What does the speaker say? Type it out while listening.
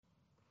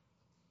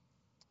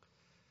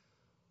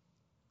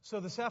So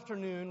this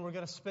afternoon, we're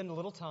going to spend a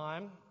little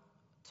time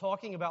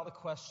talking about the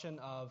question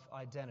of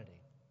identity,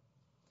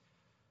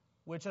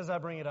 which, as I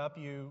bring it up,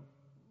 you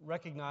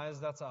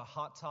recognize that's a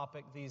hot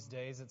topic these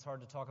days. It's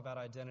hard to talk about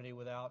identity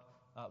without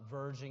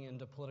verging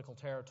into political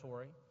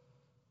territory.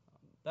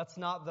 That's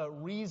not the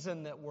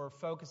reason that we're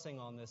focusing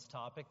on this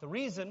topic. The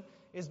reason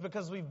is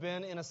because we've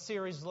been in a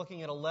series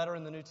looking at a letter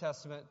in the New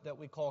Testament that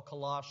we call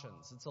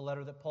Colossians. It's a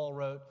letter that Paul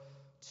wrote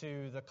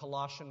to the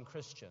Colossian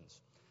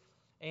Christians.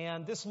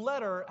 And this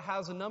letter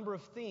has a number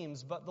of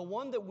themes, but the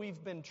one that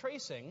we've been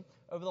tracing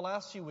over the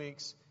last few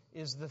weeks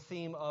is the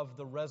theme of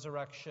the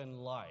resurrection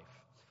life.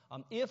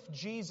 If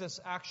Jesus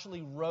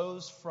actually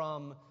rose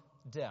from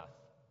death,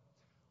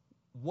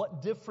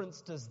 what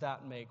difference does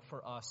that make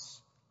for us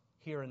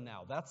here and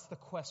now? That's the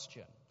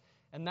question.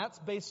 And that's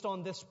based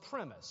on this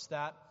premise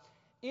that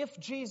if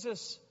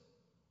Jesus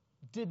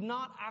did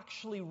not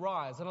actually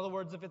rise, in other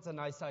words, if it's a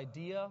nice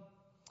idea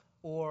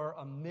or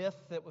a myth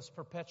that was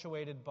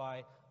perpetuated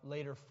by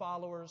later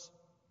followers,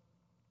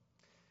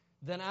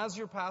 then as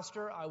your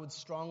pastor, I would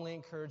strongly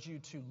encourage you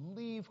to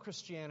leave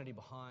Christianity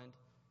behind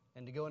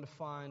and to go and to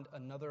find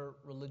another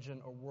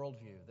religion or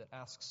worldview that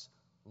asks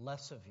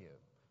less of you,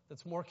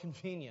 that's more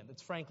convenient,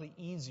 that's frankly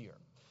easier.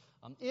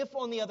 If,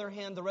 on the other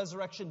hand, the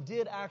resurrection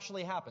did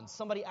actually happen,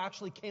 somebody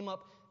actually came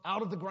up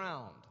out of the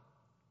ground,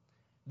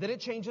 then it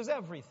changes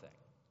everything.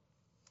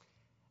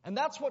 And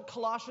that's what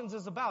Colossians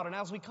is about. And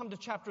as we come to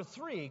chapter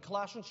 3,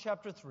 Colossians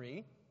chapter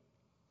 3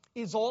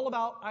 is all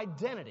about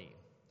identity.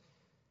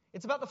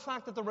 It's about the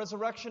fact that the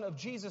resurrection of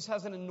Jesus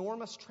has an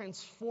enormous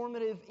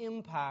transformative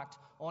impact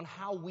on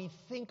how we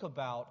think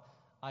about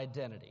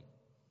identity.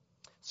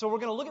 So we're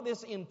going to look at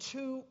this in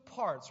two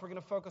parts. We're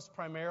going to focus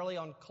primarily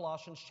on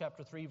Colossians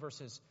chapter 3,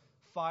 verses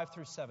 5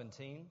 through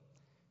 17.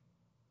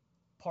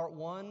 Part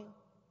 1,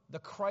 the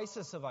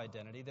crisis of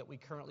identity that we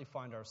currently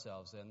find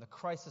ourselves in, the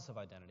crisis of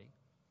identity.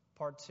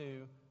 Part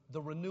 2,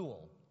 the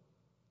renewal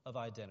of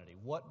identity,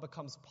 what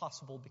becomes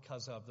possible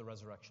because of the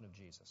resurrection of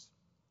Jesus.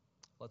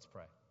 Let's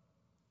pray.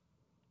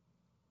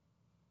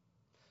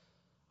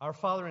 Our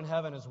Father in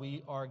heaven, as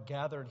we are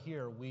gathered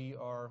here, we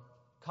are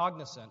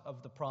cognizant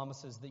of the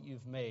promises that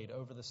you've made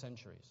over the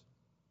centuries.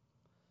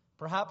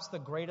 Perhaps the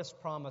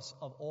greatest promise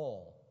of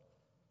all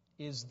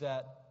is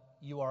that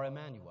you are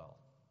Emmanuel,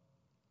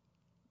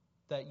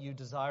 that you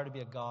desire to be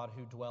a God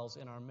who dwells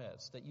in our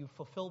midst, that you've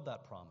fulfilled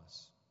that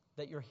promise,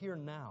 that you're here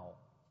now.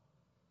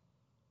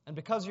 And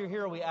because you're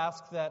here, we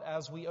ask that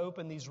as we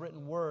open these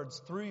written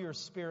words, through your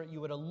Spirit, you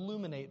would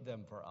illuminate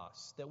them for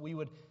us, that we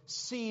would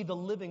see the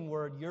living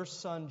Word, your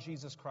Son,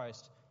 Jesus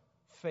Christ,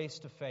 face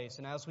to face.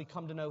 And as we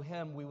come to know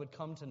Him, we would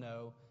come to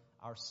know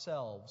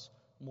ourselves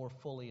more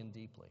fully and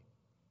deeply.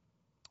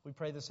 We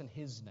pray this in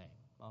His name.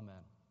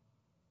 Amen.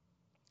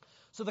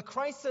 So the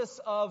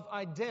crisis of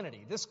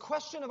identity, this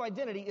question of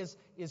identity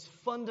is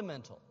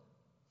fundamental.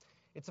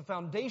 It's a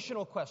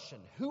foundational question.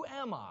 Who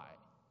am I?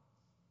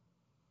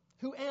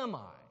 Who am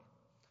I?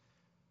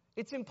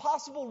 It's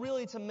impossible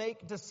really to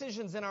make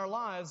decisions in our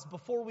lives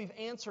before we've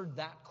answered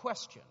that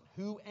question.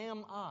 Who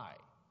am I?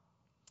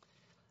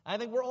 I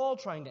think we're all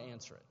trying to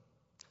answer it.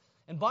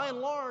 And by and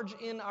large,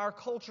 in our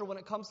culture, when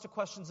it comes to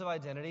questions of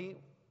identity,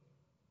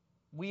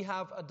 we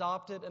have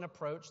adopted an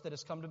approach that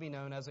has come to be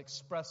known as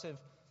expressive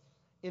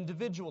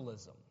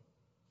individualism.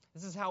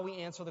 This is how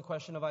we answer the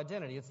question of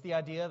identity. It's the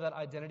idea that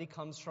identity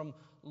comes from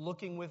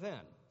looking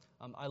within.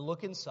 I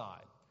look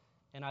inside,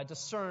 and I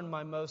discern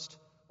my most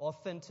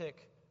authentic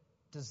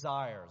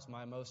desires,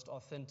 my most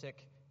authentic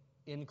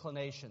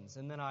inclinations,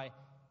 and then I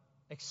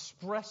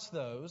express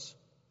those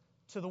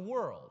to the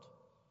world.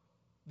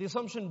 The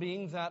assumption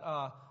being that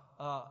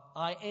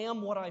I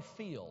am what I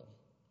feel,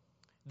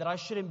 that I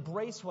should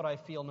embrace what I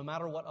feel no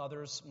matter what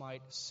others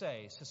might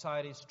say,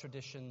 society's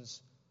traditions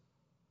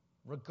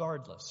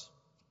regardless.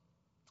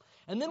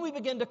 And then we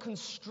begin to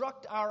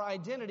construct our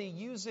identity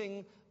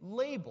using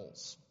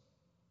labels,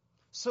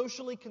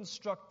 socially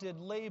constructed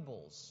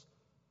labels,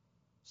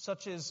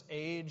 such as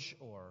age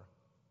or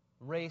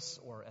race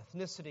or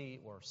ethnicity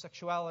or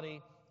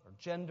sexuality or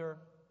gender.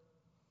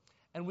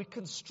 And we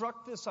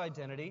construct this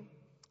identity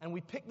and we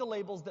pick the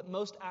labels that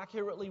most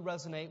accurately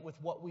resonate with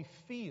what we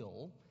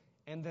feel,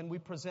 and then we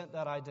present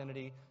that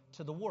identity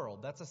to the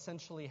world. That's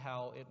essentially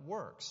how it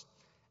works.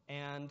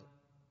 And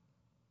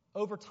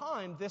over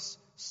time, this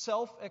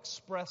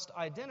self-expressed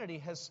identity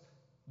has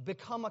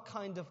become a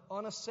kind of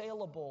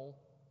unassailable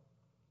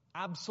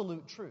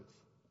absolute truth.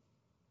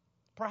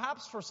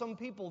 Perhaps for some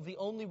people, the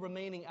only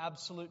remaining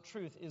absolute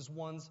truth is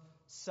one's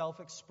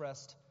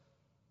self-expressed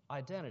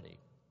identity.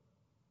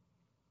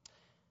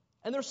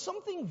 And there's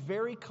something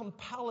very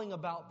compelling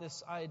about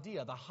this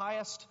idea. The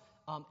highest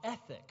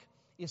ethic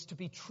is to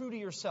be true to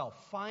yourself.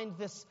 Find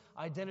this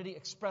identity,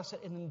 express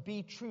it, and then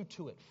be true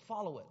to it.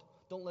 Follow it.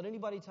 Don't let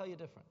anybody tell you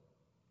different.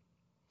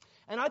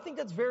 And I think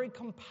that's very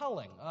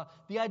compelling.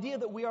 The idea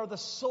that we are the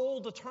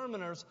sole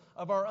determiners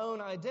of our own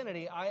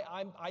identity,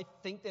 I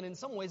think that in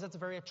some ways that's a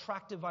very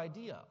attractive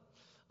idea.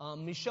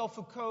 Michel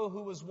Foucault,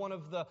 who was one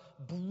of the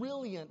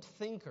brilliant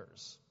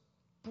thinkers,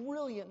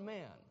 brilliant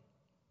man,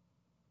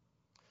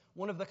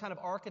 one of the kind of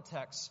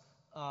architects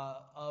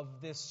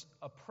of this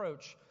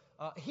approach,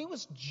 he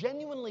was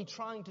genuinely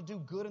trying to do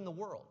good in the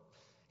world.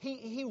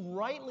 He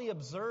rightly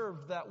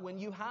observed that when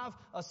you have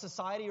a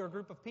society or a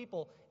group of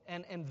people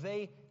and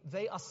they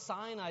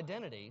assign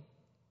identity,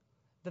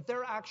 that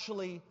they're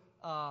actually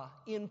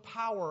in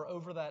power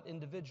over that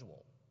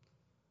individual,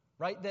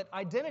 right? That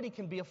identity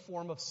can be a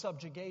form of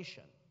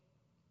subjugation.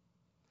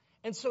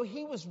 And so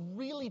he was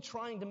really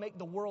trying to make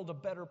the world a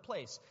better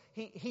place.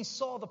 He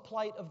saw the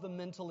plight of the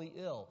mentally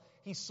ill.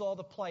 He saw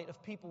the plight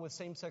of people with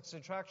same-sex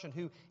attraction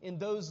who in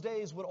those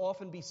days would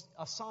often be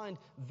assigned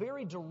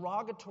very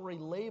derogatory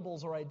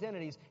labels or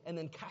identities and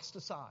then cast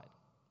aside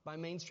by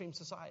mainstream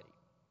society.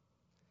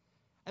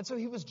 And so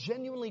he was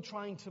genuinely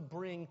trying to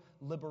bring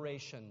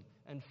liberation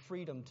and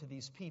freedom to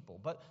these people.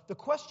 But the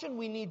question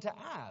we need to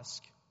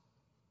ask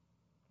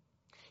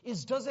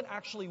is, does it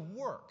actually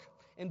work?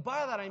 And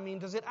by that I mean,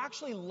 does it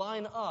actually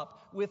line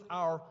up with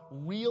our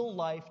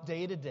real-life,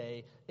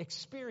 day-to-day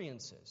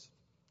experiences?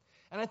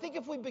 And I think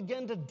if we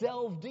begin to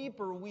delve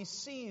deeper, we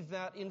see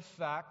that, in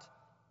fact,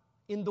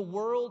 in the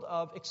world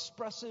of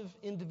expressive,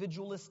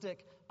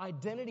 individualistic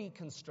identity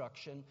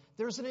construction,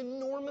 there's an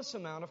enormous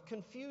amount of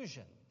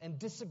confusion and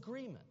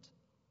disagreement.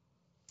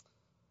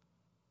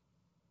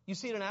 You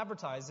see it in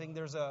advertising.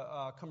 There's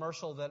a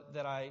commercial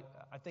that I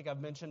think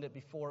I've mentioned it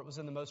before. It was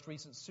in the most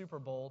recent Super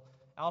Bowl.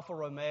 Alfa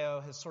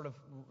Romeo has sort of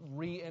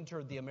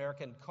re-entered the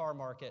American car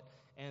market,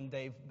 and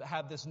they've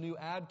had this new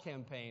ad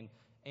campaign,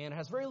 and it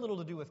has very little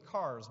to do with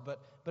cars, but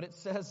it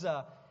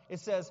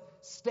says,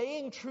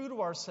 staying true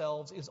to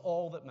ourselves is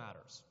all that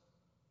matters.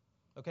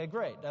 Okay,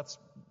 great.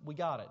 We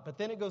got it. But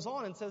then it goes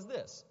on and says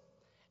this,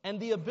 and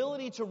the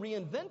ability to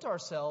reinvent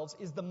ourselves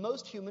is the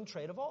most human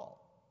trait of all.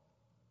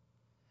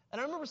 And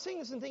I remember seeing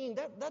this and thinking,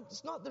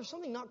 there's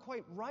something not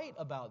quite right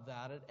about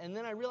that. And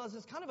then I realized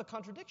it's kind of a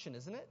contradiction,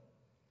 isn't it?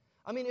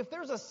 I mean, if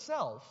there's a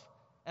self,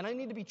 and I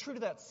need to be true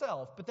to that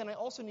self, but then I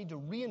also need to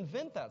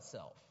reinvent that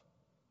self,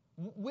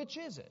 which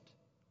is it,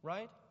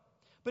 right?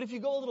 But if you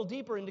go a little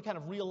deeper into kind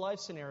of real-life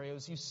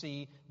scenarios, you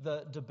see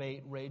the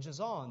debate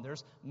rages on.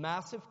 There's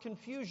massive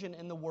confusion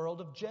in the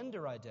world of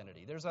gender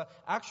identity. There's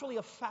actually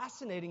a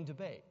fascinating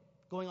debate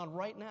going on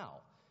right now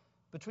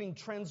between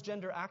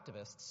transgender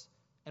activists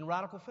and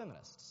radical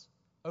feminists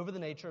over the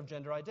nature of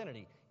gender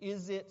identity.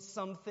 Is it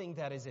something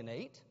that is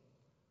innate,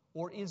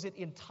 or is it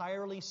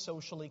entirely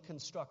socially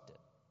constructed?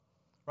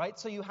 Right?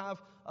 So you have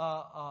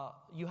a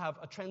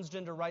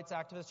transgender rights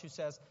activist who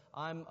says,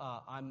 I'm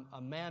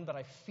a man, but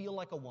I feel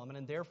like a woman,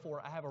 and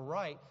therefore I have a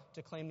right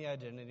to claim the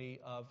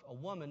identity of a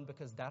woman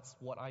because that's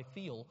what I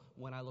feel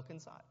when I look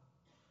inside.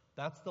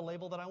 That's the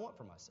label that I want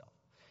for myself.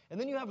 And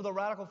then you have the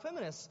radical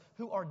feminists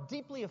who are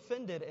deeply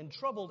offended and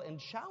troubled and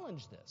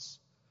challenge this.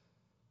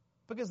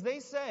 Because they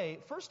say,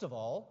 first of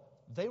all,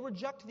 they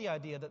reject the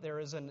idea that there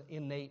is an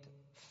innate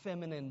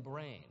feminine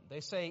brain.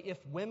 They say if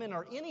women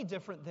are any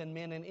different than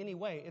men in any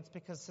way, it's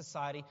because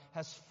society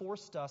has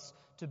forced us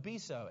to be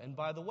so. And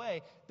by the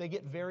way, they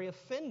get very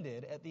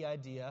offended at the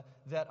idea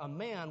that a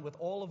man with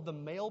all of the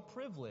male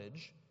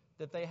privilege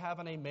that they have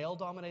in a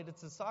male-dominated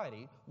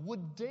society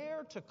would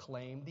dare to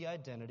claim the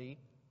identity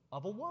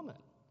of a woman.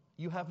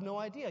 You have no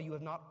idea. You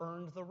have not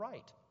earned the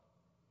right,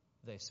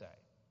 they say.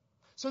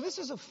 So this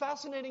is a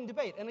fascinating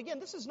debate. And again,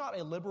 this is not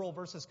a liberal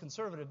versus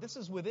conservative. This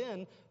is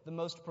within the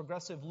most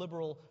progressive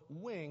liberal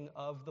wing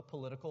of the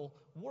political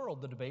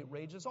world. The debate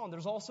rages on.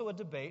 There's also a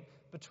debate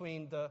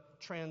between the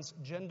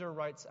transgender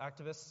rights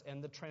activists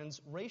and the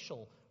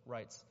transracial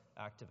rights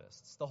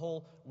activists. The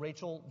whole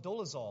Rachel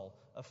Dolezal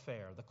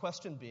affair. The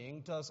question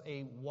being, does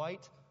a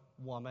white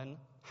woman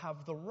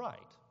have the right,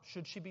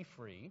 should she be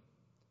free,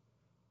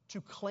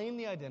 to claim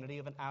the identity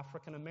of an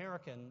African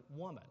American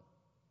woman?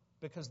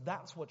 Because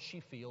that's what she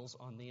feels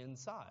on the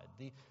inside.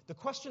 The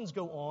questions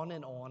go on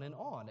and on and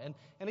on.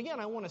 And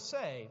again, I want to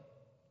say,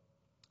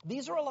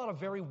 these are a lot of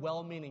very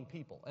well-meaning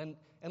people. And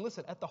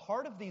listen, at the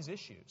heart of these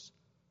issues,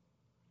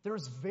 there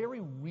is very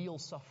real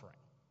suffering,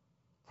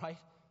 right?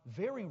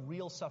 Very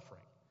real suffering.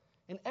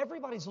 And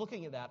everybody's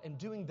looking at that and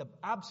doing the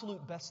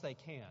absolute best they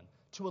can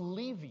to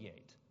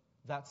alleviate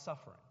that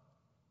suffering.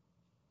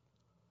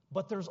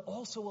 But there's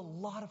also a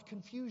lot of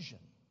confusion.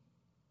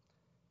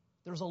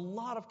 There's a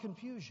lot of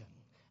confusion.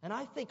 And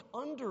I think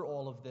under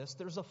all of this,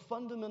 there's a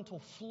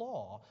fundamental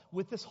flaw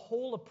with this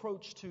whole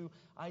approach to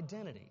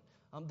identity.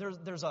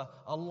 There's a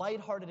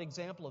lighthearted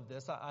example of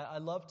this. I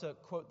love to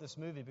quote this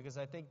movie because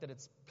I think that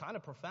it's kind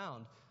of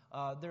profound.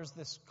 There's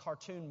this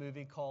cartoon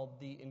movie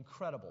called The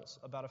Incredibles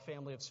about a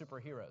family of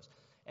superheroes.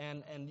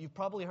 And you've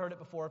probably heard it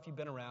before if you've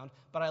been around.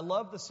 But I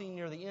love the scene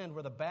near the end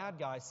where the bad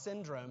guy,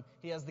 Syndrome,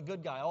 he has the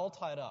good guy all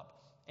tied up.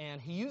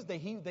 And he used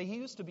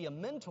to be a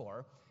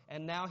mentor,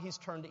 and now he's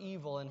turned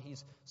evil, and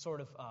he's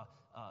sort of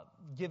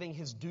giving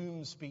his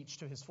doom speech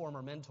to his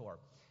former mentor.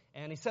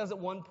 And he says at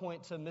one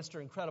point to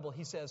Mr. Incredible,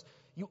 he says,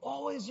 "You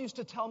always used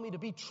to tell me to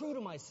be true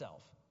to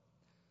myself,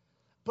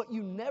 but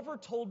you never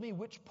told me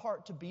which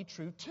part to be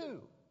true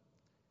to."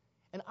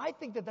 And I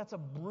think that that's a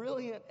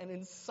brilliant and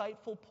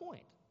insightful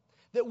point.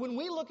 That when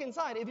we look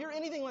inside, if you're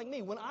anything like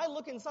me, when I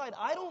look inside,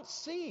 I don't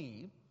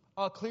see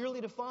A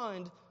clearly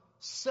defined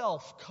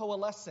self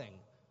coalescing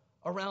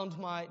around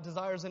my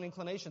desires and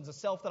inclinations, a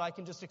self that I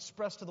can just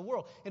express to the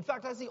world. In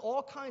fact, I see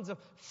all kinds of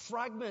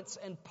fragments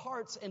and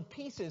parts and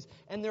pieces,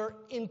 and they're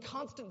in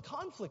constant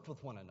conflict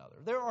with one another.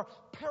 There are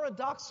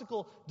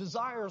paradoxical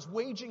desires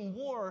waging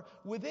war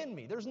within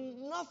me. There's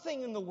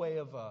nothing in the way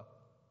of a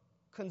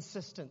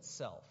consistent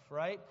self,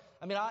 right?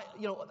 I mean,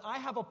 I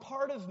have a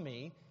part of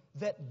me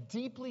that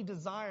deeply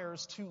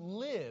desires to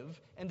live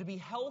and to be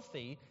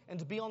healthy and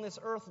to be on this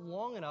earth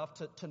long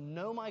enough to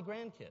know my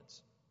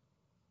grandkids.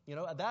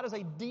 That is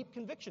a deep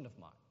conviction of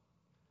mine.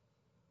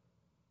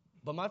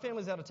 But my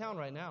family's out of town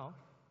right now.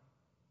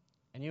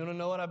 And you want to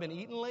know what I've been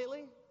eating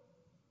lately?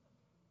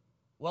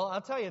 Well,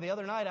 I'll tell you, the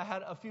other night I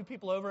had a few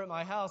people over at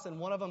my house, and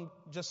one of them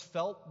just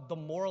felt the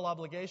moral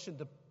obligation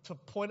to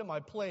point at my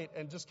plate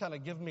and just kind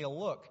of give me a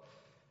look.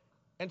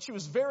 And she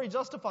was very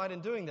justified in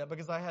doing that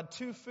because I had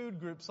two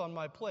food groups on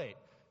my plate,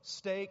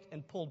 steak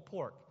and pulled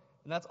pork.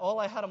 And that's all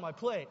I had on my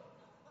plate.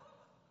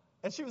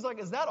 And she was like,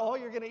 "Is that all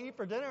you're going to eat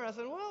for dinner?" I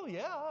said, "Well,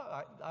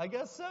 yeah, I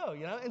guess so,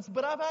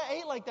 But I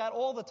ate like that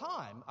all the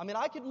time. I mean,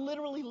 I could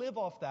literally live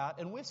off that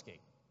and whiskey.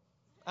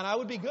 And I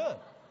would be good.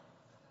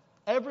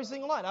 Every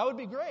single night. I would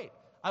be great.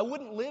 I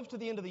wouldn't live to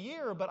the end of the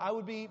year, but I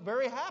would be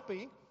very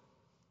happy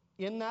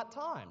in that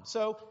time.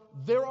 So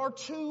there are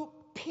two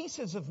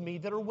pieces of me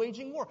that are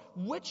waging war.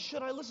 Which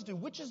should I listen to?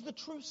 Which is the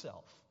true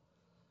self?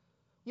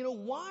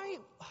 Why?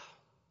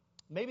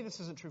 Maybe this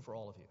isn't true for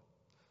all of you.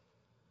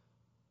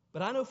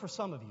 But I know for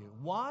some of you,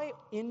 why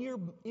in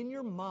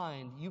your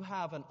mind you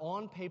have an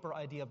on-paper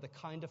idea of the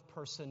kind of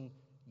person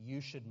you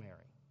should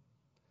marry.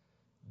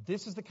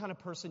 This is the kind of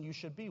person you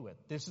should be with.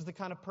 This is the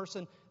kind of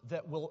person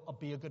that will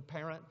be a good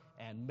parent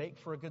and make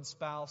for a good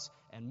spouse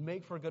and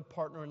make for a good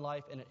partner in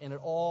life and it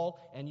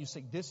all. And you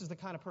say, this is the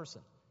kind of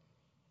person.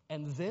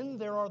 And then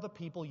there are the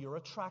people you're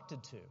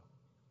attracted to.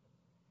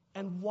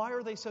 And why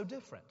are they so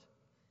different?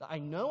 I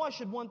know I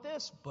should want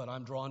this, but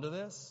I'm drawn to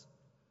this.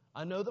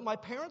 I know that my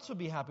parents would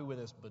be happy with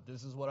this, but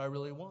this is what I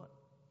really want.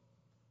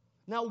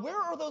 Now, where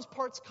are those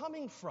parts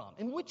coming from?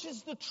 And which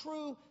is the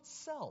true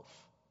self?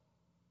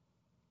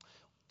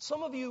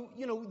 Some of you,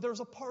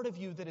 there's a part of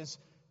you that is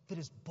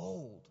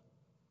bold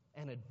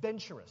and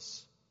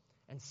adventurous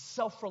and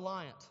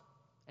self-reliant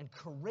and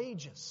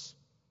courageous.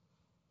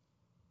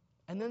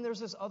 And then there's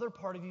this other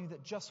part of you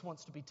that just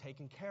wants to be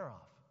taken care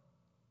of,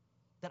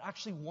 that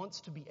actually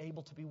wants to be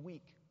able to be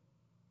weak.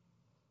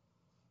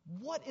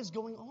 What is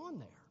going on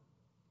there?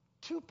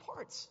 Two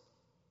parts,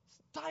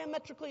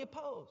 diametrically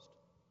opposed.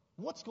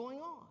 What's going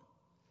on?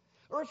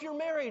 Or if you're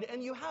married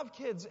and you have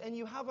kids and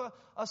you have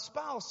a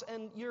spouse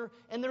and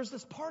there's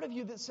this part of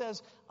you that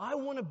says, I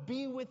want to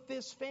be with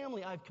this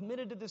family. I've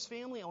committed to this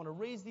family. I want to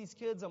raise these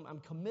kids.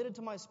 I'm committed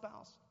to my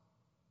spouse.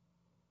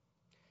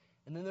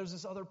 And then there's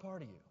this other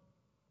part of you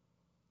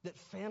that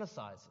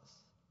fantasizes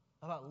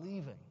about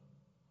leaving,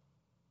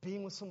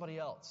 being with somebody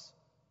else,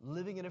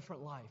 living a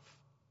different life,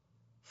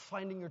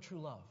 finding your true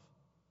love.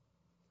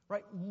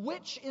 Right?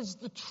 Which is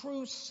the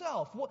true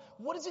self?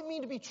 What does it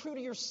mean to be true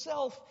to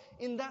yourself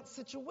in that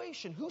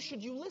situation? Who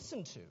should you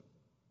listen to?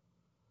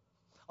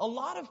 A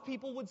lot of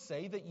people would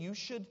say that you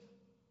should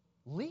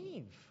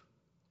leave.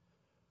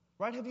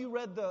 Right? Have you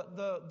read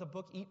the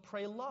book Eat,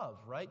 Pray, Love?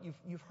 Right?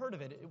 You've heard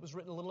of it. It was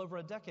written a little over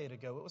a decade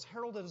ago. It was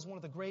heralded as one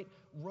of the great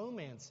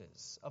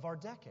romances of our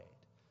decade.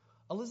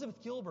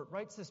 Elizabeth Gilbert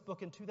writes this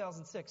book in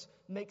 2006,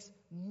 makes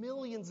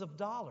millions of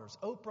dollars.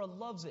 Oprah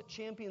loves it,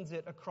 champions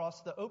it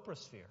across the Oprah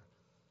sphere.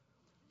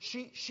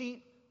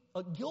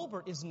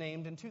 Gilbert is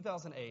named in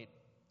 2008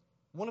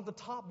 one of the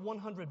top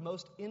 100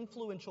 most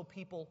influential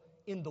people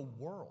in the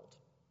world.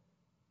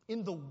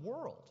 In the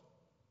world.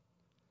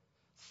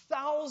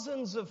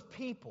 Thousands of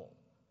people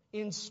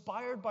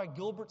inspired by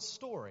Gilbert's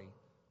story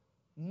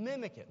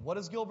mimic it. What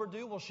does Gilbert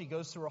do? Well, she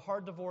goes through a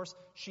hard divorce.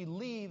 She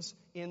leaves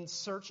in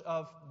search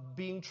of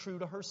being true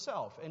to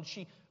herself. And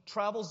she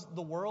travels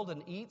the world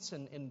and eats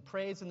and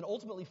prays and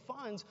ultimately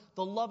finds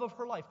the love of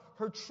her life,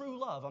 her true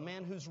love, a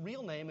man whose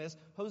real name is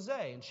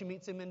Jose, and she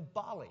meets him in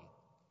Bali.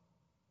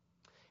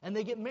 And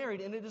they get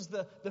married, and it is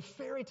the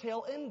fairy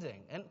tale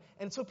ending.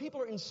 And so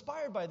people are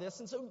inspired by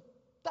this, and so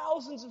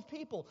thousands of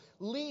people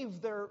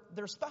leave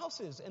their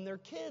spouses and their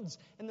kids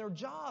and their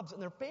jobs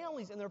and their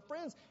families and their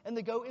friends, and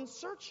they go in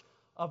search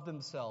of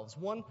themselves.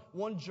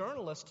 One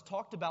journalist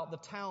talked about the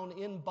town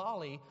in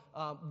Bali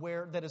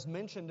that is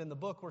mentioned in the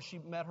book where she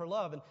met her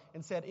love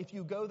and said, if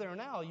you go there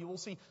now, you will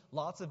see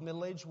lots of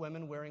middle-aged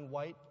women wearing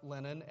white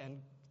linen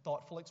and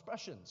thoughtful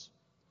expressions,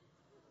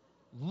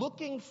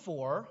 looking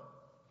for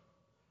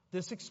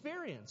this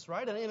experience,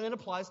 right? And it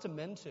applies to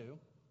men too.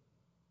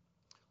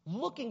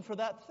 Looking for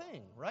that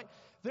thing, right?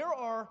 There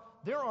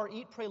are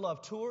Eat, Pray,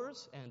 Love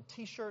tours and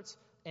T-shirts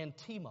and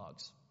tea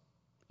mugs.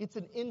 It's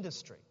an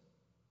industry.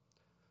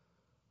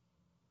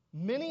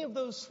 Many of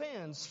those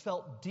fans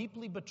felt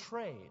deeply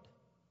betrayed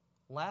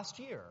last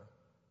year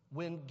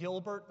when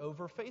Gilbert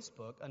over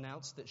Facebook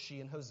announced that she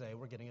and Jose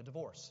were getting a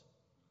divorce.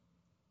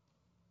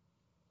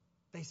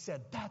 They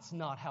said, that's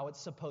not how it's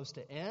supposed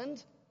to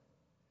end.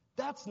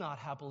 That's not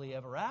happily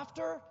ever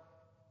after.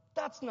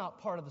 That's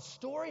not part of the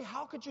story.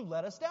 How could you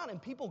let us down?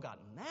 And people got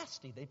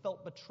nasty. They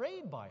felt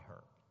betrayed by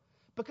her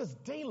because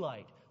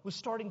daylight was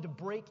starting to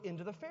break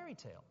into the fairy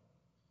tale.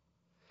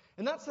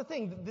 And that's the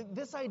thing.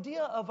 This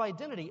idea of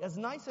identity, as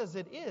nice as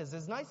it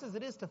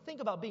is to think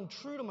about being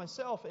true to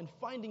myself and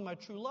finding my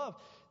true love,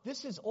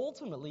 this is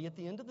ultimately, at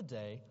the end of the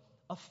day,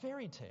 a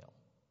fairy tale.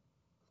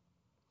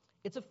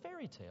 It's a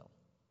fairy tale.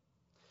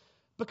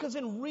 Because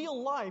in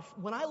real life,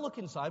 when you look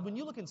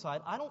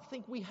inside, I don't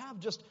think we have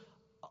just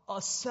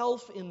a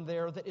self in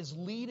there that is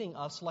leading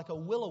us like a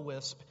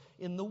will-o-wisp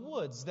in the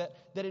woods. That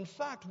in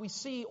fact we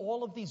see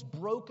all of these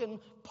broken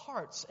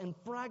parts and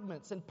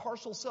fragments and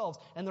partial selves,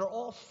 and they're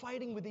all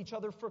fighting with each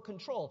other for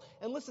control.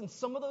 And listen,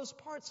 some of those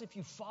parts, if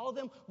you follow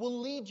them,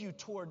 will lead you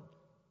toward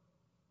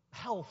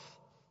health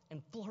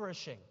and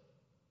flourishing.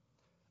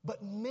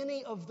 But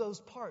many of those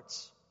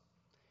parts,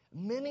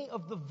 many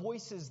of the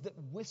voices that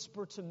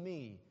whisper to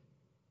me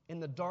in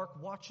the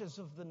dark watches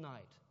of the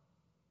night,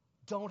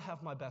 don't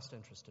have my best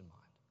interest in mind.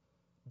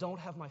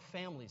 Don't have my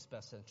family's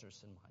best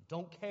interest in mind.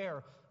 Don't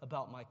care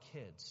about my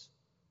kids.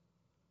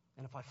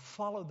 And if I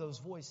followed those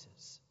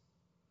voices,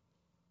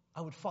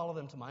 I would follow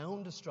them to my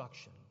own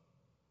destruction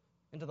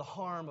and to the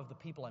harm of the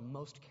people I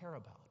most care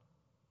about.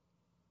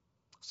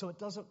 So it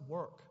doesn't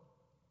work.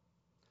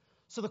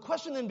 So the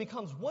question then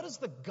becomes, what does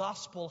the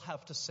gospel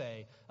have to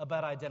say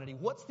about identity?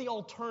 What's the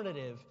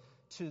alternative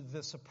to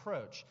this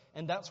approach?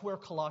 And that's where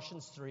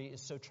Colossians 3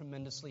 is so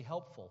tremendously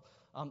helpful.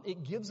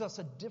 It gives us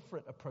a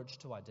different approach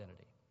to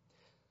identity.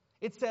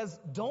 It says,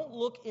 don't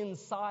look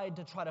inside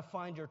to try to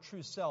find your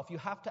true self. You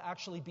have to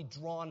actually be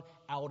drawn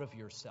out of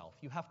yourself.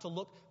 You have to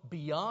look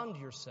beyond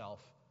yourself.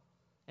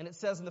 And it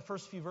says in the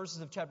first few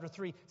verses of chapter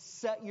 3,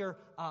 set your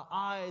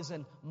eyes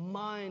and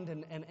mind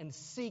and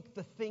seek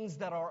the things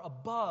that are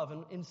above.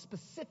 And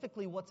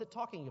specifically, what's it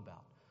talking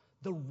about?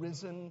 The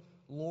risen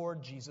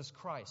Lord Jesus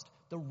Christ,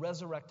 the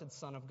resurrected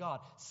Son of God.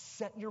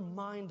 Set your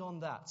mind on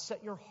that.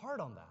 Set your heart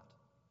on that.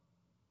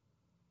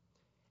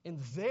 And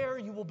there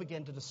you will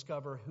begin to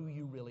discover who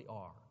you really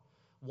are.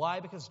 Why?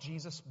 Because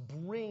Jesus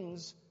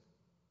brings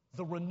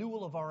the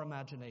renewal of our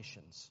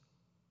imaginations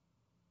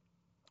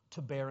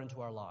to bear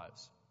into our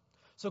lives.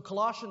 So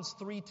Colossians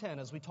 3:10,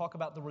 as we talk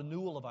about the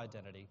renewal of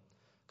identity,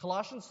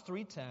 Colossians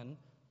 3:10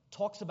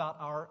 talks about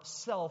our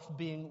self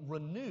being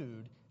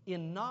renewed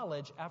in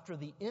knowledge after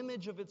the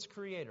image of its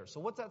creator. So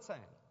what's that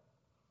saying?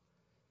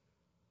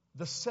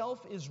 The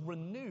self is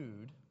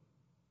renewed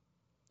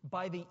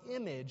by the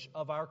image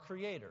of our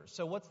Creator.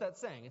 So what's that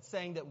saying? It's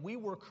saying that we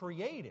were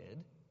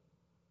created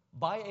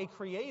by a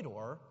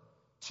Creator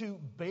to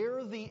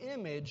bear the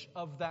image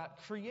of that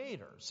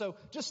Creator. So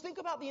just think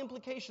about the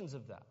implications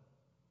of that.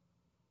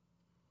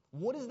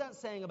 What is that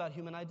saying about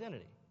human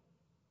identity?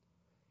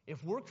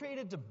 If we're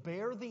created to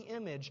bear the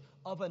image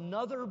of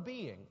another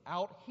being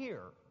out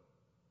here,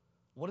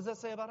 what does that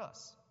say about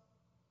us?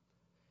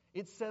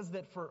 It says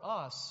that for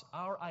us,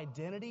 our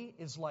identity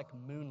is like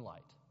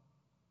moonlight.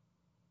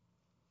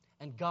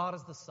 And God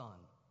is the sun.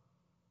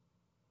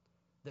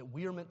 That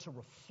we are meant to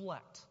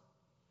reflect.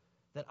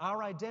 That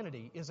our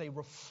identity is a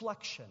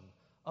reflection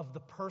of the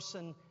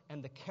person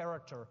and the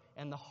character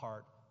and the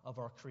heart of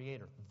our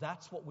Creator.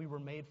 That's what we were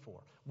made for.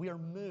 We are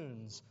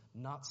moons,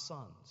 not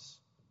suns.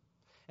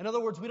 In other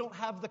words, we don't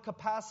have the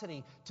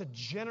capacity to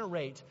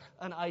generate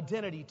an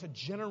identity, to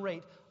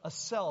generate a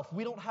self.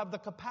 We don't have the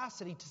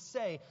capacity to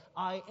say,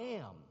 I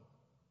am.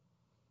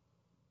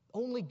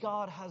 Only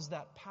God has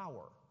that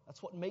power.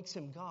 That's what makes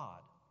Him God.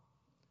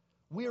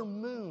 We are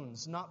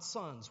moons, not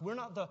suns. We're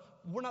not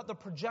the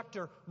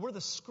projector, we're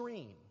the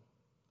screen.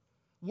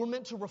 We're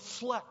meant to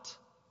reflect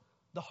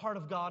the heart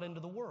of God into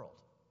the world.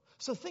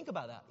 So think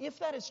about that. If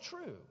that is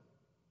true,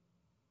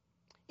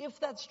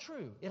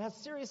 it has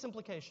serious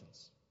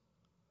implications.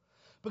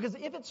 Because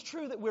if it's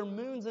true that we're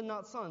moons and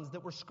not suns,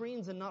 that we're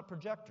screens and not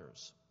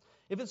projectors,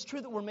 if it's true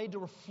that we're made to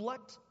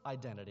reflect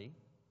identity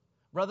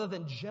rather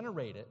than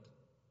generate it,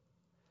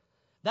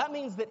 that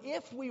means that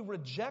if we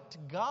reject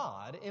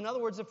God, in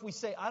other words, if we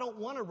say, I don't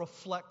want to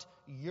reflect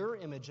your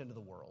image into the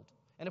world,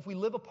 and if we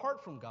live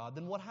apart from God,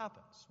 then what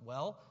happens?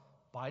 Well,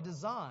 by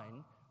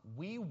design,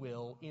 we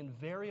will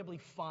invariably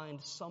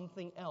find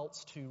something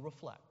else to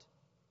reflect.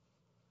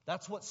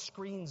 That's what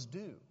screens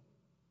do.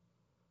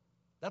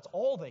 That's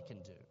all they can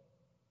do.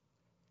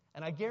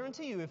 And I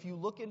guarantee you, if you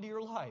look into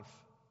your life,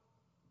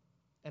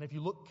 and if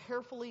you look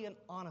carefully and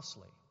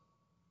honestly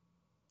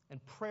and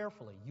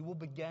prayerfully, you will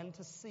begin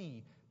to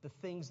see the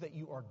things that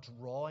you are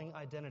drawing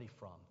identity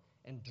from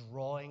and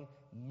drawing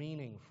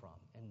meaning from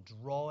and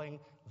drawing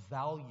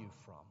value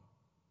from.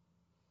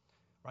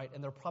 Right?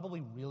 And they're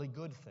probably really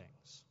good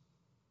things.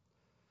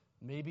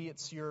 Maybe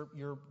it's your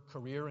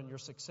career and your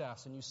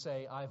success, and you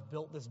say, I've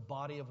built this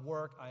body of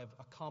work, I have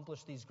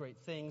accomplished these great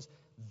things,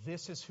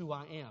 this is who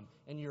I am.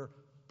 And you're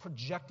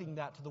projecting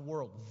that to the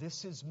world.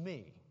 This is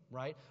me,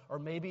 right? Or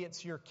maybe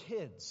it's your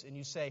kids, and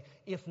you say,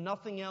 if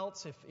nothing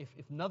else,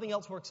 if nothing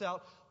else works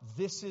out,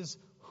 this is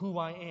who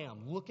I am.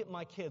 Look at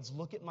my kids.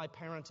 Look at my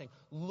parenting.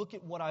 Look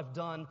at what I've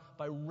done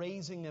by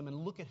raising them, and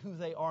look at who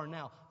they are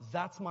now.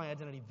 That's my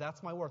identity.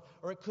 That's my worth.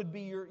 Or it could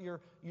be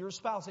your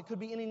spouse. It could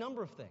be any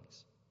number of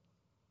things.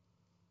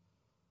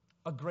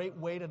 A great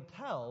way to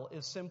tell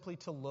is simply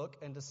to look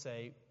and to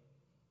say,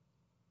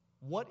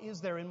 what is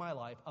there in my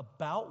life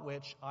about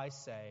which I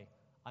say,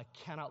 I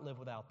cannot live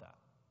without that?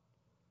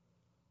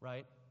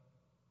 Right?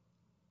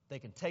 They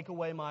can take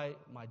away my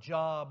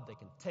job. They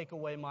can take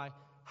away my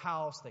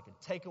house. They can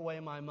take away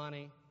my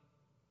money.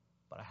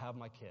 But I have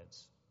my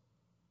kids.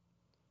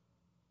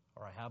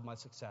 Or I have my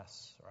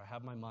success. Or I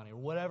have my money. Or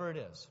whatever it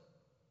is.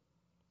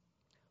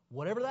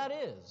 Whatever that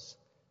is,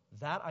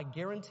 that I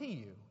guarantee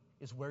you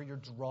is where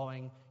you're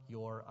drawing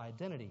your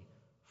identity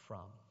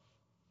from.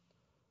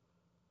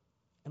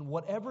 And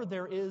whatever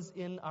there is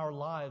in our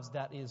lives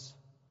that is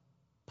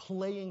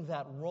playing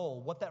that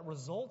role, what that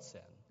results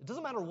in, it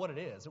doesn't matter what it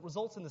is, it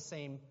results in the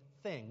same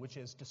thing, which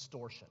is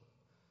distortion.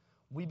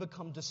 We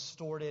become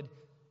distorted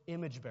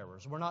image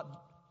bearers. We're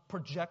not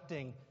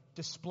projecting,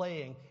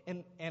 displaying,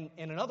 and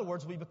in other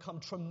words, we become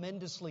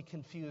tremendously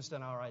confused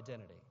in our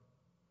identity.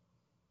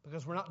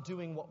 Because we're not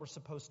doing what we're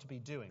supposed to be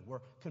doing.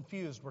 We're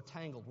confused, we're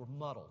tangled, we're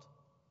muddled.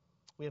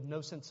 We have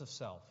no sense of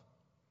self.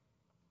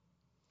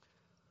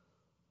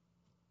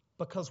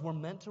 Because we're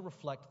meant to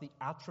reflect the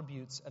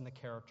attributes and the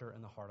character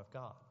and the heart of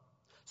God.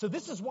 So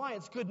this is why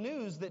it's good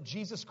news that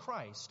Jesus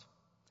Christ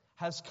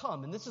has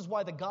come. And this is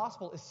why the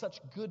gospel is such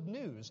good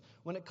news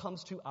when it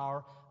comes to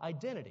our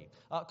identity.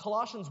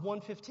 Colossians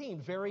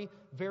 1:15 very,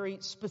 very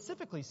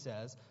specifically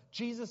says,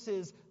 Jesus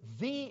is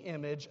the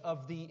image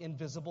of the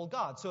invisible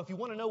God. So if you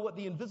want to know what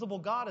the invisible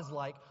God is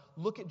like,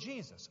 look at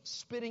Jesus.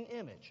 Spitting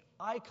image,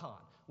 icon.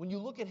 When you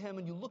look at him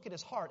and you look at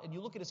his heart and you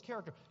look at his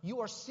character,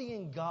 you are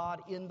seeing God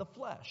in the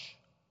flesh.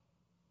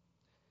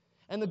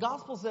 And the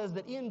gospel says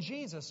that in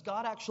Jesus,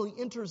 God actually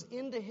enters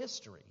into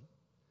history,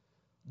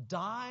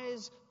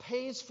 dies,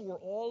 pays for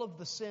all of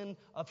the sin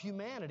of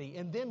humanity,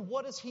 and then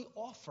what does he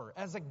offer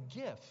as a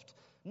gift?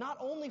 Not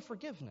only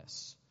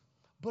forgiveness,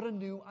 but a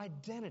new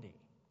identity.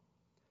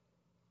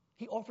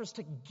 He offers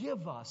to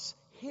give us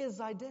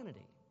his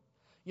identity.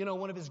 You know,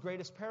 one of his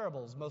greatest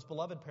parables, most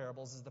beloved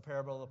parables, is the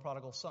parable of the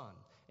prodigal son.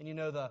 And you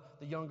know, the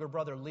younger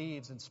brother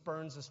leaves and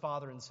spurns his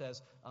father and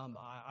says,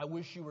 I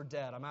wish you were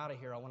dead. I'm out of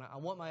here. I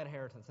want my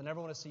inheritance. I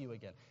never want to see you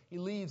again. He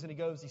leaves and he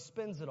goes, he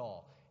spends it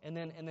all. And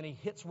then he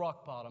hits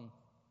rock bottom,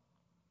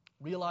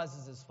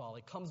 realizes his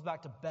folly, comes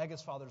back to beg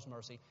his father's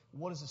mercy.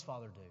 What does his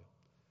father do?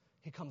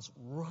 He comes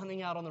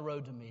running out on the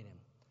road to meet him.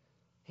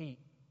 He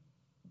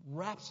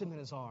wraps him in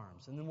his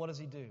arms. And then what does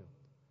he do?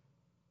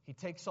 He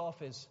takes off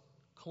his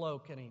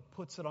cloak and he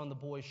puts it on the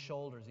boy's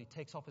shoulders. He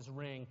takes off his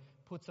ring,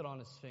 puts it on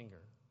his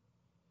finger.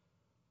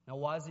 Now,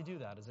 why does he do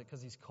that? Is it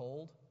because he's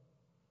cold?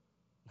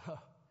 No,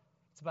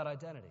 it's about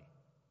identity.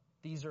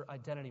 These are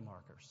identity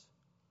markers.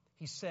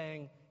 He's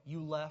saying,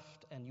 you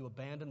left and you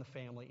abandoned the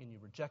family and you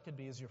rejected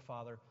me as your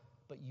father,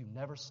 but you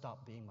never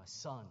stopped being my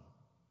son.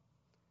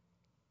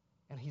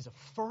 And he's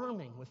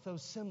affirming with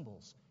those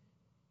symbols,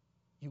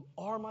 you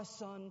are my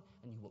son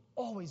and you will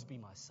always be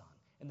my son.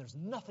 And there's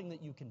nothing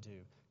that you can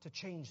do to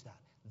change that.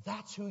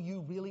 That's who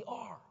you really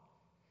are.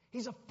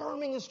 He's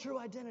affirming his true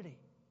identity.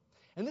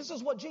 And this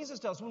is what Jesus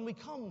does when we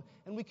come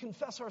and we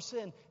confess our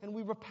sin and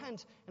we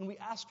repent and we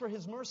ask for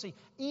his mercy.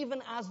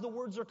 Even as the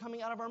words are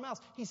coming out of our mouths,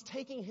 he's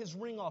taking his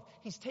ring off.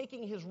 He's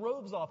taking his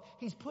robes off.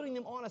 He's putting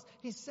them on us.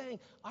 He's saying,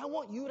 I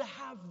want you to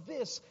have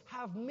this,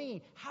 have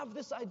me, have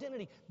this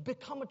identity.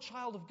 Become a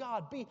child of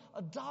God. Be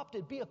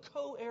adopted. Be a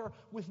co-heir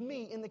with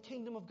me in the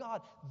kingdom of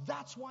God.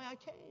 That's why I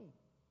came.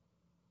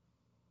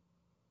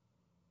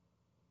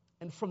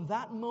 And from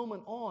that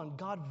moment on,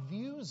 God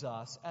views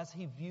us as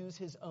he views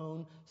his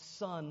own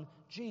son,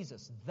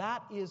 Jesus.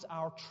 That is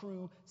our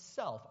true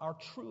self, our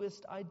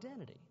truest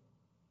identity.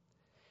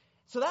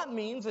 So that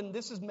means, and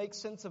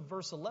makes sense of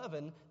verse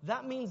 11,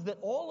 that means that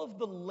all of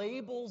the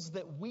labels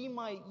that we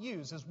might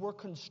use as we're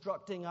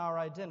constructing our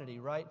identity,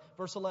 right?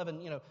 Verse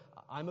 11,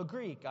 I'm a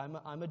Greek,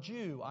 I'm a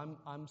Jew,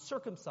 I'm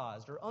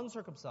circumcised or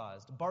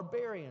uncircumcised,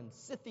 barbarian,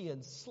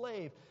 Scythian,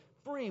 slave,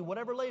 free,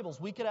 whatever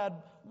labels. We could add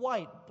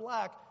white,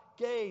 black,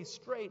 gay,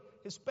 straight,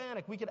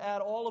 Hispanic. We could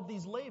add all of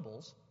these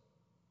labels.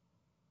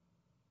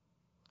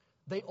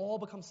 They all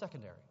become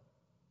secondary.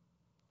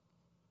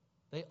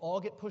 They all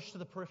get pushed to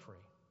the periphery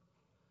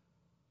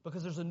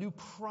because there's a new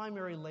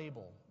primary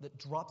label that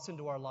drops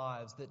into our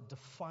lives that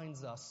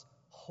defines us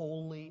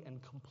wholly and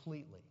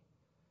completely.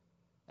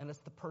 And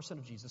it's the person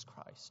of Jesus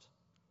Christ.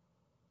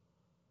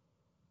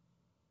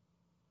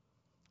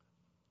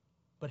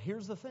 But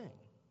here's the thing.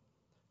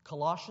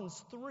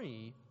 Colossians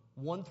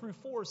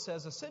 3:1-4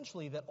 says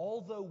essentially that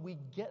although we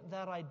get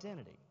that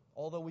identity,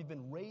 although we've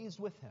been raised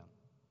with him,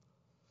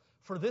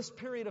 for this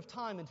period of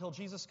time until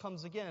Jesus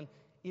comes again,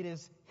 it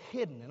is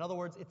hidden. In other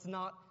words, it's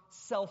not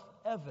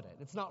self-evident.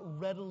 It's not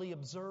readily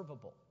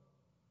observable.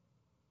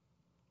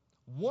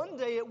 One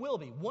day it will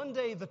be. One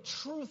day the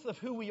truth of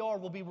who we are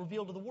will be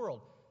revealed to the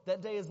world.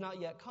 That day has not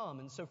yet come.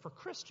 And so for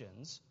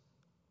Christians,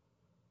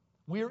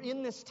 We are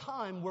in this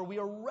time where we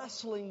are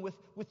wrestling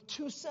with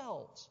two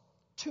selves,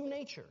 two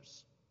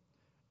natures.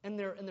 And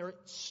they're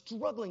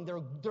struggling,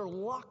 they're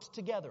locked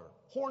together,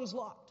 horns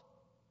locked,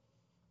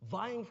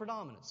 vying for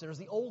dominance. There's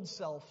the old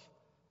self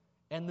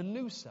and the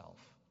new self.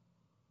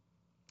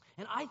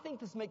 And I think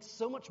this makes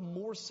so much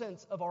more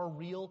sense of our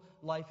real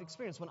life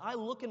experience. When I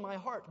look in my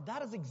heart,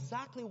 that is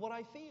exactly what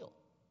I feel.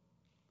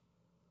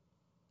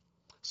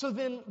 So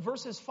then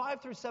verses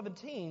 5 through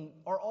 17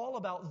 are all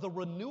about the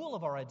renewal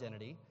of our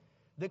identity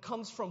that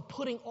comes from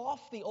putting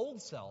off the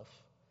old self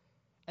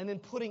and then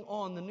putting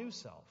on the new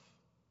self.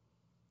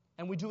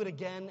 And we do it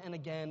again and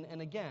again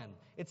and again.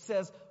 It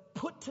says,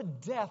 put to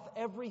death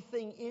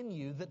everything in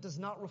you that does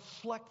not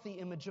reflect the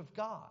image of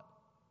God.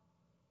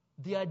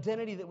 The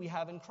identity that we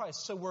have in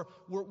Christ. So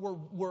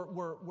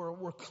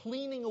we're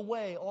cleaning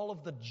away all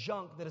of the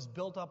junk that is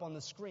built up on the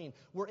screen.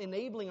 We're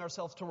enabling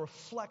ourselves to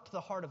reflect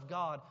the heart of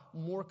God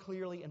more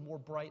clearly and more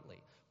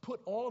brightly. Put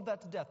all of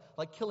that to death,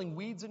 like killing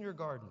weeds in your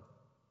garden.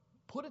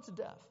 Put it to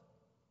death.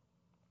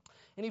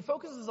 And he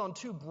focuses on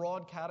two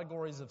broad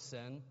categories of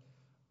sin,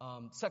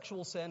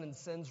 sexual sin and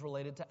sins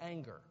related to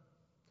anger.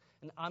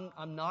 And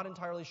I'm not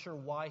entirely sure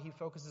why he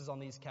focuses on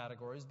these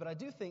categories, but I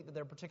do think that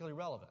they're particularly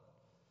relevant.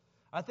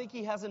 I think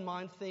he has in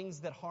mind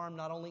things that harm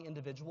not only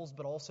individuals,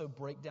 but also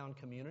break down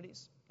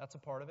communities. That's a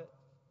part of it.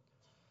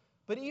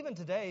 But even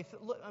today,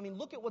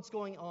 look at what's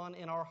going on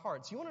in our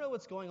hearts. You want to know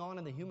what's going on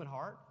in the human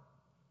heart?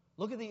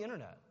 Look at the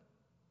internet.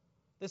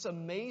 This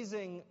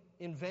amazing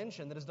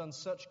invention that has done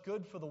such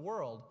good for the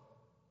world,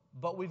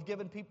 but we've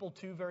given people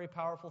two very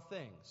powerful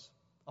things: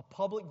 a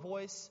public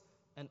voice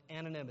and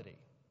anonymity.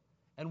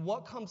 And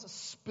what comes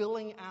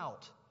spilling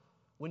out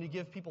when you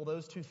give people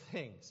those two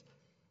things?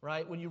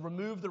 Right? When you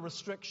remove the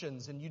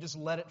restrictions and you just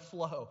let it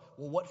flow.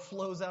 Well, what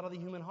flows out of the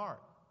human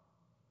heart?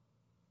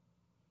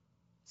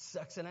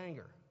 Sex and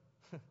anger.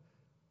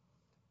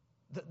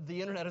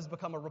 The internet has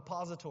become a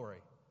repository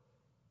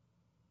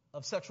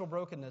of sexual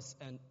brokenness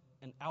and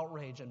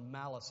outrage and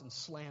malice and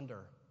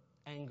slander,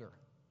 anger.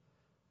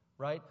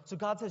 Right? So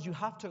God says you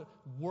have to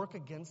work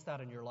against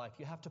that in your life.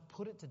 You have to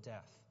put it to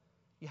death.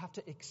 You have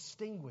to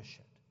extinguish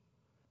it.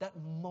 That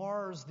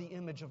mars the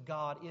image of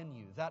God in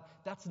you.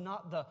 That's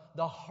not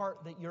the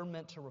heart that you're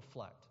meant to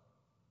reflect.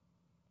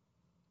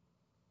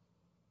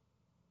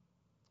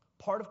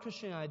 Part of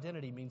Christian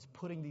identity means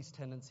putting these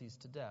tendencies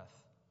to death.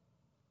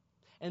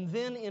 And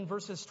then in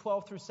verses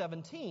 12 through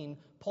 17,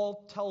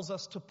 Paul tells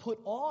us to put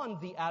on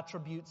the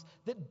attributes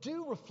that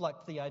do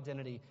reflect the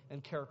identity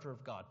and character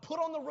of God. Put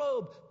on the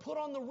robe, put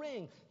on the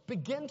ring,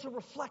 begin to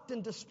reflect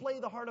and display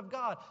the heart of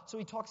God. So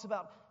he talks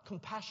about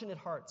compassionate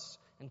hearts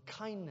and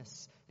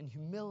kindness and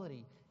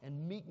humility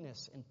and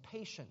meekness and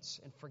patience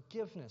and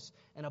forgiveness.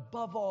 And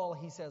above all,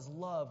 he says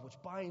love, which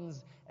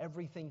binds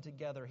everything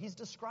together. He's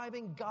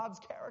describing God's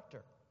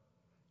character.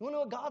 You want to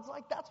know what God's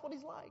like? That's what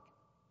he's like.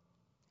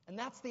 And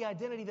that's the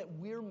identity that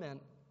we're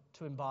meant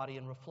to embody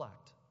and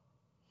reflect.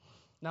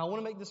 Now, I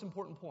want to make this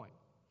important point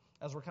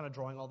as we're kind of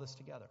drawing all this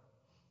together.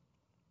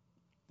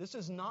 This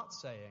is not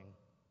saying,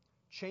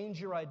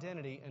 change your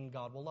identity and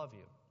God will love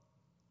you.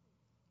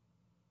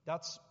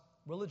 That's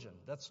religion.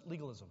 That's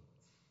legalism.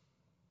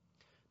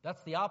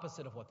 That's the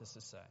opposite of what this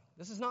is saying.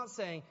 This is not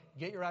saying,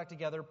 get your act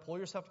together, pull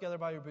yourself together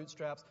by your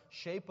bootstraps,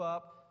 shape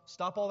up,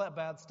 stop all that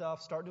bad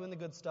stuff, start doing the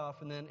good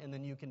stuff, and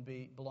then you can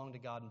belong to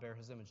God and bear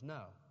his image.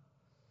 No.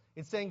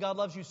 It's saying God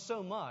loves you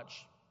so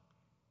much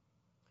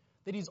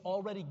that he's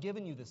already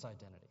given you this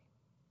identity.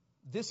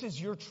 This is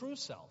your true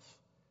self.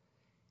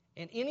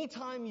 And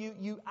anytime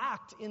you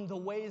act in the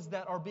ways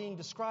that are being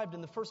described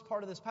in the first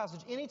part of this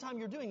passage, anytime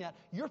you're doing that,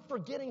 you're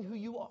forgetting who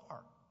you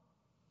are.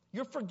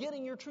 You're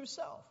forgetting your true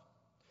self.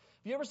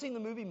 Have you ever seen the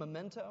movie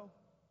Memento?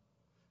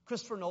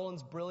 Christopher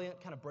Nolan's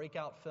brilliant kind of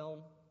breakout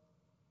film.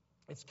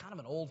 It's kind of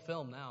an old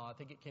film now. I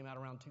think it came out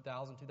around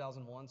 2000,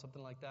 2001,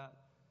 something like that.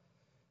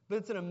 But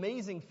it's an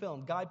amazing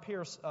film. Guy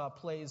Pearce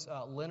plays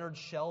Leonard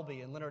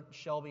Shelby, and Leonard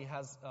Shelby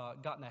has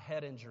gotten a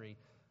head injury.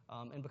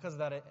 And because of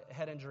that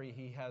head injury,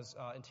 he has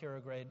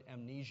anterograde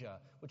amnesia,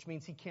 which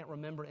means he can't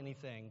remember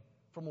anything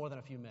for more than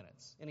a few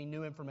minutes. Any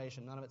new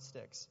information, none of it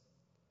sticks.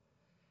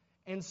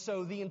 And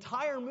so the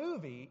entire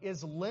movie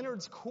is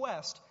Leonard's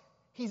quest.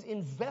 He's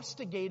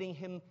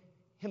investigating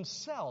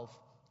himself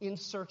in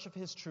search of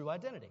his true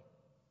identity.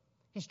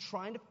 He's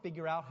trying to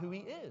figure out who he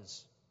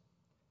is.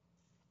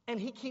 And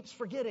he keeps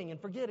forgetting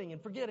and forgetting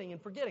and forgetting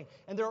and forgetting.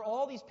 And there are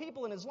all these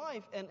people in his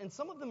life, and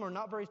some of them are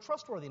not very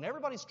trustworthy. And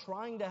everybody's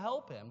trying to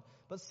help him,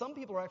 but some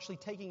people are actually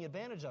taking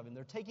advantage of him.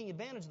 They're taking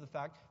advantage of the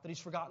fact that he's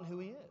forgotten who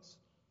he is.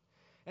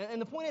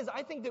 And the point is,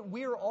 I think that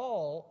we're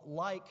all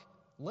like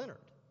Leonard.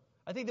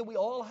 I think that we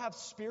all have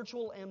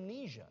spiritual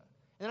amnesia.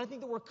 And I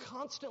think that we're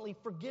constantly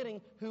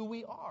forgetting who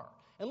we are.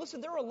 And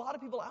listen, there are a lot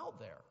of people out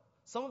there,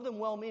 some of them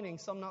well-meaning,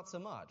 some not so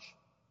much,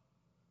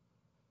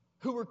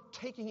 who are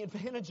taking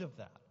advantage of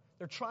that.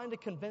 They're trying to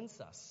convince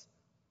us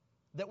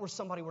that we're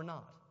somebody we're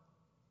not,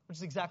 which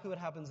is exactly what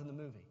happens in the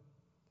movie.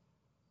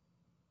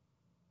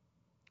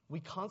 We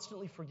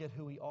constantly forget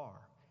who we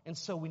are, and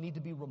so we need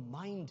to be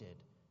reminded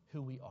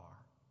who we are.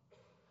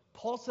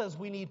 Paul says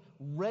we need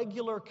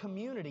regular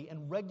community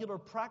and regular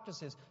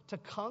practices to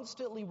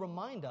constantly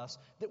remind us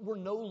that we're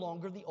no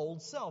longer the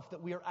old self,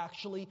 that we are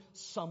actually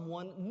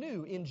someone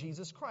new in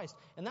Jesus Christ.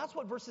 And that's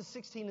what verses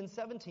 16 and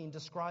 17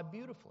 describe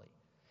beautifully.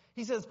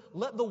 He says,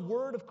 let the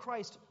word of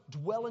Christ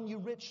dwell in you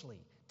richly,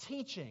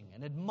 teaching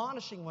and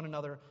admonishing one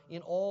another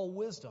in all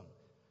wisdom.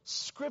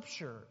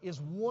 Scripture is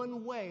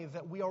one way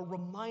that we are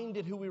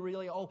reminded who we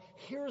really are. Oh,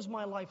 here's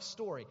my life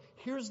story.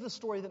 Here's the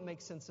story that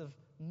makes sense of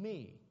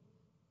me.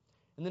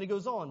 And then he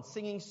goes on,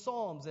 singing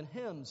psalms and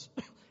hymns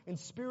and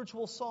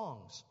spiritual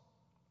songs,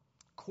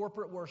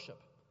 corporate worship,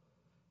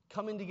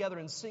 coming together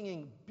and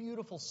singing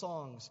beautiful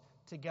songs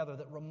together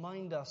that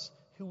remind us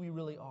who we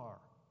really are.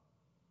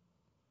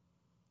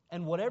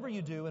 And whatever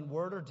you do in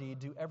word or deed,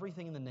 do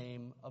everything in the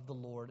name of the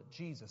Lord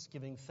Jesus,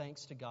 giving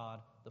thanks to God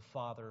the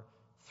Father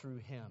through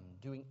Him.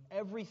 Doing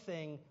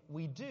everything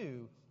we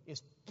do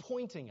is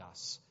pointing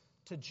us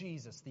to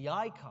Jesus, the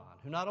icon,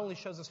 who not only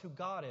shows us who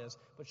God is,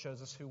 but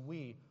shows us who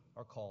we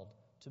are called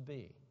to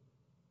be.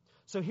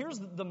 So here's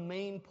the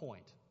main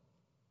point.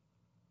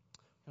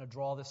 I'm going to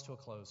draw this to a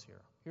close here.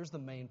 Here's the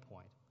main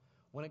point.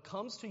 When it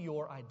comes to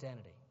your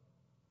identity,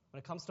 when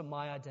it comes to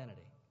my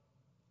identity,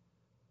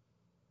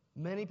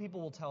 many people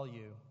will tell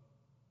you,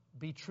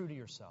 be true to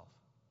yourself.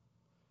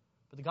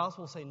 But the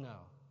gospel will say no.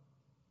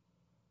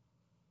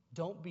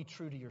 Don't be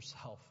true to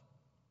yourself.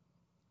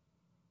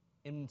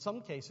 In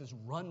some cases,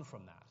 run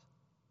from that.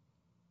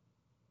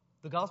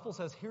 The gospel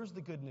says, here's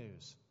the good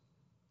news.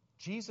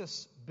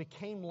 Jesus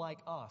became like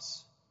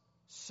us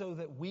so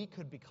that we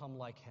could become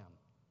like Him.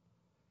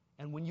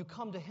 And when you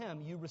come to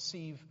Him, you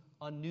receive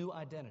a new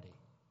identity.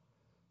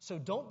 So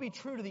don't be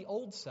true to the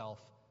old self.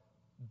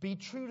 Be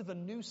true to the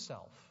new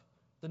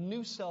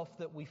self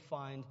that we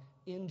find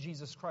in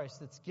Jesus Christ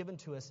that's given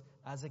to us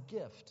as a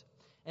gift.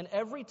 And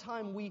every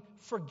time we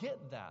forget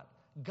that,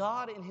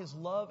 God in His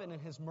love and in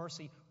His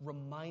mercy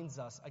reminds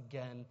us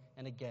again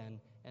and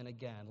again and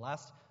again.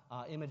 Last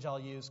image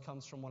I'll use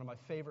comes from one of my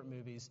favorite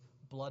movies,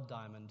 Blood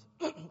Diamond.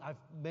 I've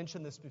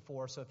mentioned this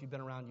before, so if you've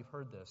been around, you've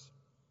heard this.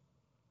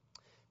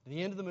 At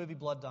the end of the movie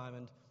Blood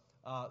Diamond,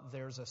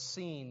 there's a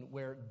scene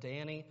where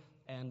Danny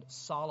and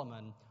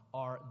Solomon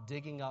are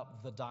digging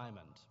up the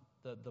diamond,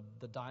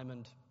 the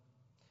diamond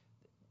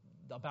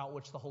about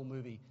which the whole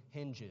movie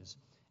hinges.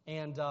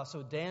 And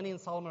so Danny and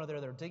Solomon are there.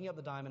 They're digging up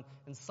the diamond.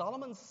 And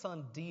Solomon's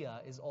son,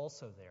 Dia, is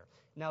also there.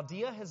 Now,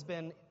 Dia has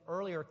been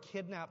earlier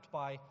kidnapped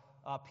by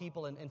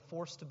people and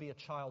forced to be a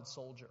child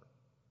soldier.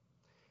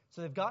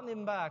 So they've gotten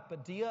him back,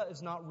 but Dia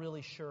is not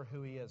really sure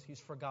who he is.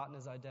 He's forgotten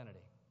his identity.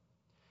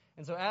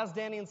 And so as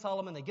Danny and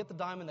Solomon, they get the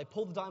diamond, they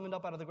pull the diamond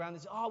up out of the ground. They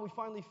say, oh, we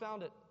finally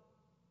found it.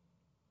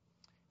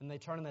 And they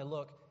turn and they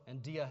look,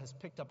 and Dia has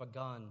picked up a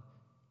gun,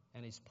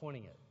 and he's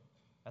pointing it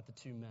at the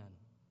two men.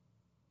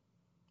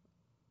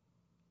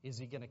 Is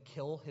he going to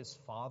kill his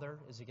father?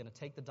 Is he going to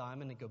take the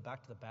diamond and go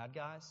back to the bad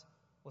guys?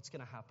 What's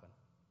going to happen?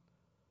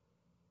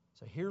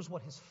 So here's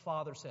what his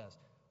father says.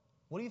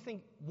 What do you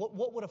think,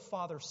 what would a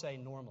father say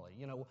normally?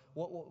 You know,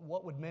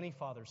 what would many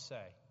fathers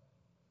say?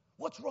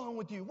 What's wrong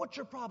with you? What's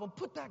your problem?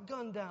 Put that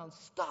gun down.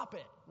 Stop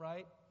it,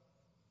 right?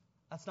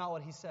 That's not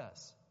what he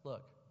says.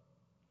 Look,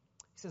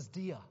 he says,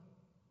 Dia,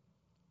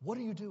 what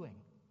are you doing?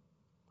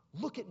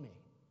 Look at me.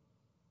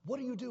 What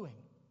are you doing?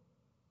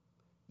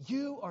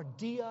 You are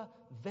Dia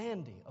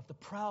Vandy of the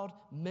proud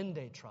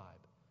Mende tribe.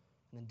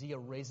 And then Dia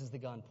raises the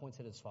gun, points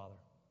at his father.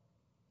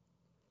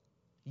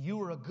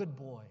 You are a good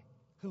boy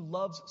who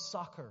loves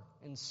soccer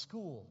and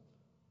school.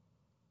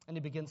 And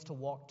he begins to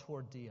walk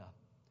toward Dia.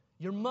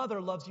 Your mother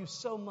loves you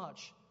so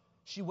much.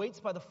 She waits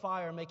by the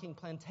fire making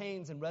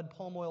plantains and red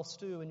palm oil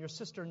stew, and your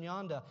sister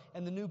Nyanda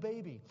and the new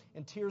baby.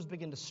 And tears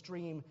begin to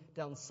stream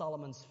down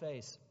Solomon's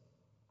face.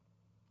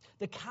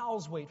 The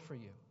cows wait for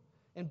you.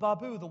 And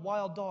Babu, the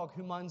wild dog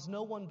who minds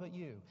no one but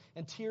you.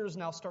 And tears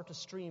now start to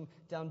stream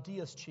down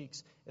Dia's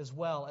cheeks as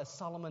well as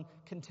Solomon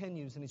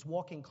continues and he's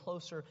walking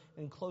closer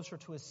and closer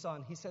to his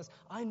son. He says,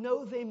 I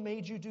know they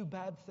made you do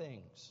bad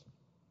things,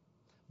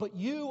 but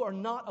you are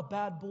not a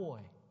bad boy.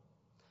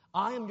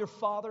 I am your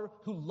father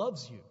who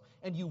loves you,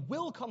 and you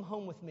will come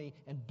home with me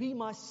and be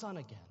my son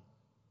again.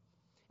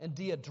 And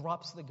Dia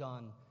drops the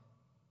gun,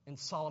 and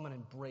Solomon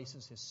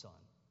embraces his son.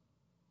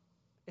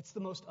 It's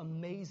the most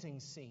amazing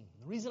scene.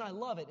 The reason I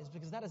love it is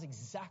because that is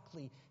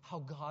exactly how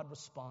God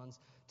responds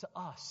to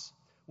us.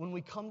 When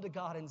we come to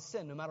God in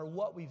sin, no matter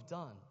what we've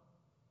done,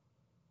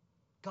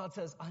 God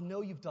says, I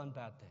know you've done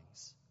bad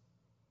things,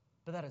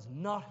 but that is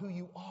not who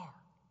you are.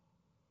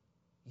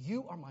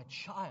 You are my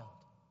child,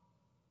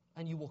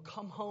 and you will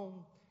come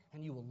home,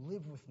 and you will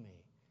live with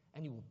me,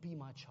 and you will be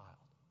my child.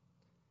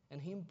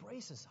 And He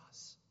embraces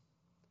us.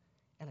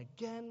 And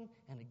again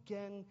and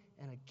again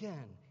and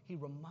again, He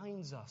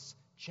reminds us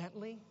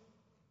gently,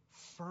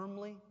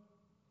 firmly,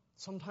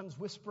 sometimes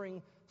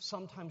whispering,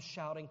 sometimes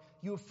shouting,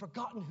 you have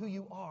forgotten who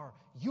you are.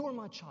 You are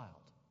my child.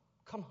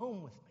 Come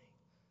home with me.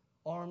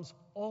 Arms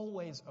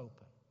always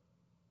open.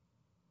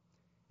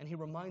 And He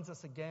reminds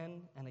us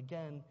again and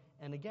again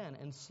and again.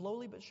 And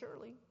slowly but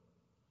surely,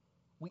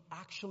 we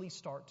actually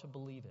start to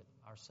believe it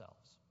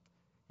ourselves.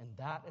 And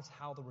that is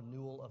how the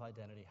renewal of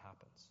identity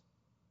happens.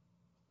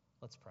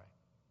 Let's pray.